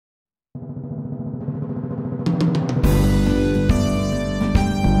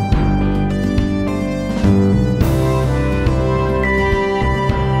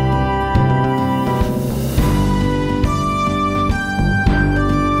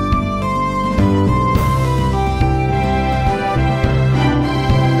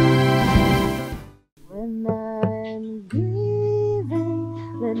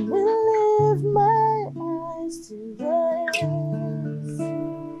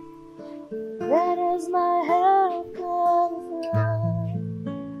does my help come from?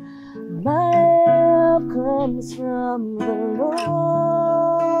 My help comes from the Lord.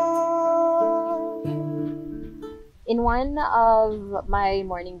 In one of my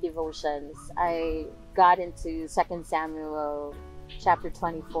morning devotions, I got into 2 Samuel chapter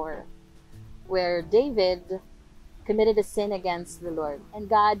 24, where David committed a sin against the Lord, and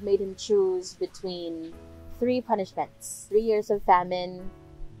God made him choose between 3 punishments: 3 years of famine,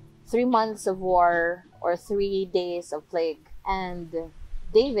 3 months of war, or 3 days of plague. And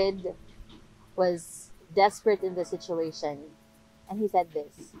David was desperate in the situation, and he said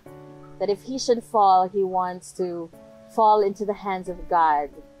this, that if he should fall, he wants to fall into the hands of God,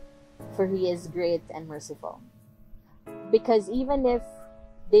 for he is great and merciful. Because even if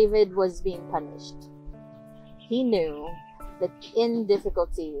David was being punished, he knew that in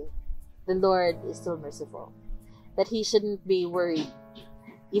difficulty, the Lord is still merciful, that he shouldn't be worried,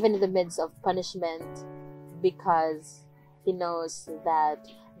 even in the midst of punishment, because he knows that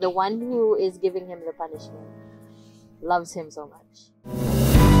the one who is giving him the punishment loves him so much.